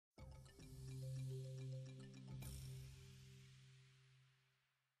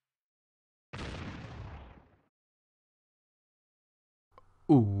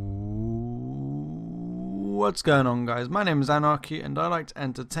What's going on, guys? My name is Anarchy and I like to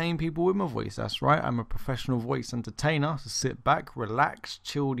entertain people with my voice. That's right, I'm a professional voice entertainer, so sit back, relax,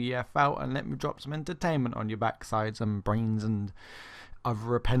 chill the F out and let me drop some entertainment on your backsides and brains and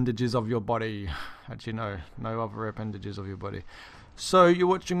other appendages of your body. Actually no other appendages of your body. So you're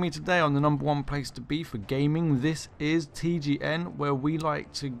watching me today on the #1 place to be for gaming. This is TGN, where we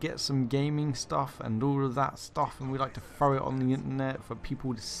like to get some gaming stuff and all of that stuff, and we like to throw it on the internet for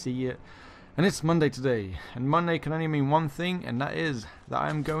people to see it. And it's Monday today, and Monday can only mean one thing, and that is that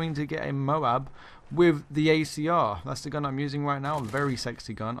I'm going to get a M.O.A.B with the ACR. That's the gun I'm using right now, a very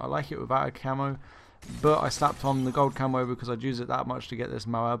sexy gun. I like it without a camo, but I slapped on the gold camo because I'd use it that much to get this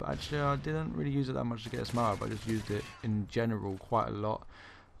M.O.A.B. Actually, I didn't really use it that much to get this M.O.A.B. I just used it in general quite a lot.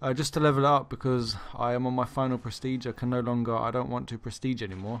 Just to level it up, because I am on my final prestige. I don't want to prestige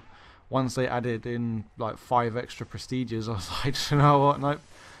anymore. Once they added in like 5 extra prestiges, I was like, you know what, nope.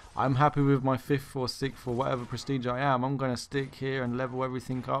 I'm happy with my 5th or 6th or whatever prestige I am. I'm going to stick here and level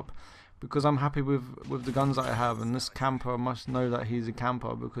everything up because I'm happy with the guns that I have. And this camper must know that he's a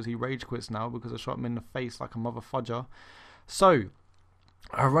camper because he rage quits now because I shot him in the face like a mother fudger. So,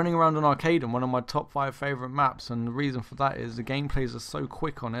 running around on Arcade in one of my top 5 favourite maps, and the reason for that is the gameplays are so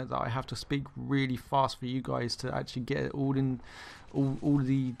quick on it that I have to speak really fast for you guys to actually get it all in, all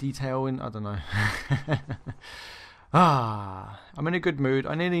the detail in. I don't know. I'm in a good mood.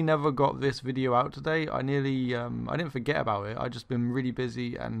 I nearly never got this video out today. I didn't forget about it. I've just been really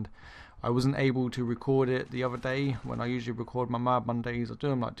busy and I wasn't able to record it the other day when I usually record my M.O.A.B Mondays. I do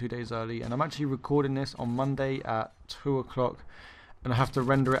them like 2 days early, and I'm actually recording this on Monday at 2 o'clock, and I have to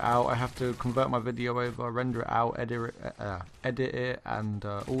render it out. I have to convert my video over, render it out, edit it, and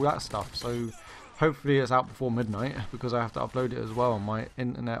all that stuff. So hopefully it's out before midnight because I have to upload it as well. My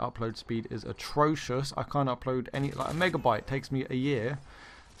internet upload speed is atrocious. I can't upload any, like a megabyte takes me a year.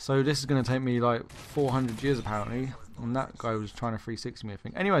 So this is going to take me like 400 years apparently. And that guy was trying to 360 me, I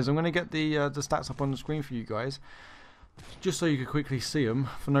think. Anyways, I'm going to get the stats up on the screen for you guys, just so you can quickly see them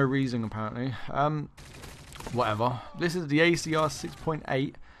for no reason apparently. Whatever. This is the ACR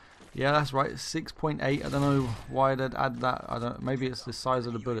 6.8. Yeah, that's right, 6.8. I don't know why they'd add that. Maybe it's the size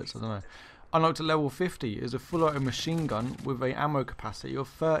of the bullets. I don't know. Unlocked at level 50 is a full auto machine gun with a ammo capacity of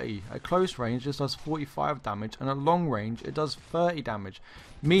 30. At close range this does 45 damage, and at long range it does 30 damage.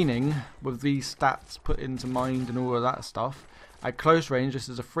 Meaning, with these stats put into mind and all of that stuff, at close range this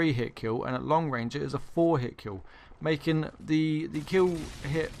is a 3-hit kill, and at long range it is a 4-hit kill, making the kill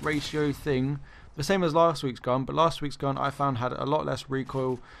hit ratio thing the same as last week's gun. But last week's gun I found had a lot less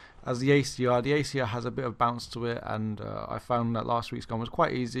recoil as the ACR. The ACR has a bit of bounce to it, and I found that last week's gun was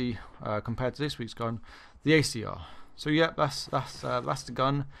quite easy compared to this week's gun, the ACR. So yeah, that's the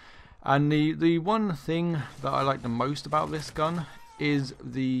gun. And the one thing that I like the most about this gun is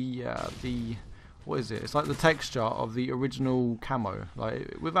the what is it? It's like the texture of the original camo.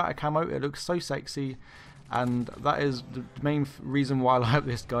 Like without a camo, it looks so sexy. And that is the main reason why I like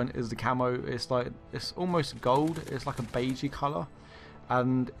this gun, is the camo. It's almost gold. It's like a beigey colour,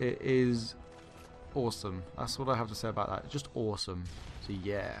 and it is awesome. That's what I have to say about that. It's just awesome. So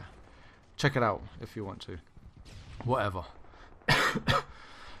yeah, check it out if you want to. Whatever.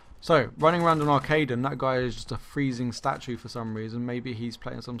 So running around an arcade, and that guy is just a freezing statue for some reason. Maybe he's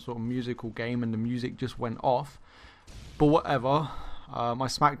playing some sort of musical game and the music just went off. But whatever. My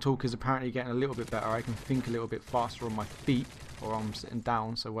smack talk is apparently getting a little bit better. I can think a little bit faster on my feet, or I'm sitting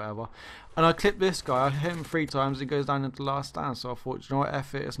down, so whatever. And I clipped this guy. I hit him 3 times. He goes down into the last stand. So I thought, you know what,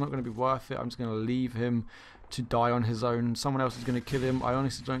 F it. It's not going to be worth it. I'm just going to leave him to die on his own. Someone else is going to kill him. I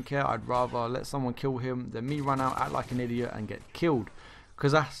honestly don't care. I'd rather let someone kill him than me run out, act like an idiot, and get killed.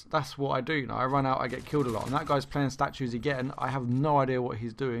 Because that's what I do. You know, I run out, I get killed a lot. And that guy's playing statues again. I have no idea what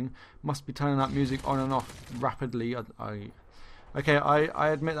he's doing. Must be turning that music on and off rapidly. Okay, I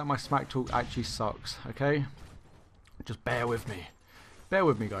admit that my smack talk actually sucks, okay? Just bear with me. Bear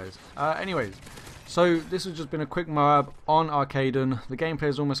with me, guys. Anyways, so this has just been a quick M.O.A.B on Arcaden. The gameplay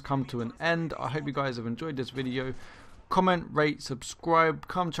has almost come to an end. I hope you guys have enjoyed this video. Comment, rate, subscribe.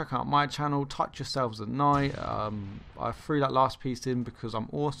 Come check out my channel. Touch yourselves at night. I threw that last piece in because I'm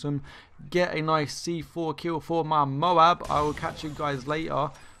awesome. Get a nice C4 kill for my M.O.A.B. I will catch you guys later.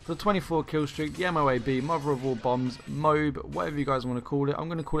 For the 24 kill streak, the M.O.A.B, mother of all bombs, M.O.A.B, whatever you guys want to call it. I'm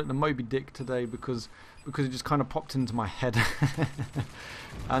going to call it the Moby Dick today because it just kind of popped into my head.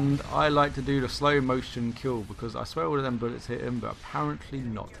 And I like to do the slow motion kill because I swear all of them bullets hit him, but apparently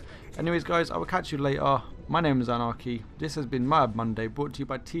not. Anyways guys, I will catch you later. My name is Anarchy. This has been M.O.A.B Monday, brought to you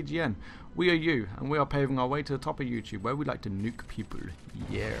by TGN. We are you, and we are paving our way to the top of YouTube, where we like to nuke people.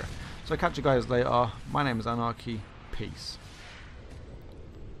 Yeah. So catch you guys later. My name is Anarchy. Peace.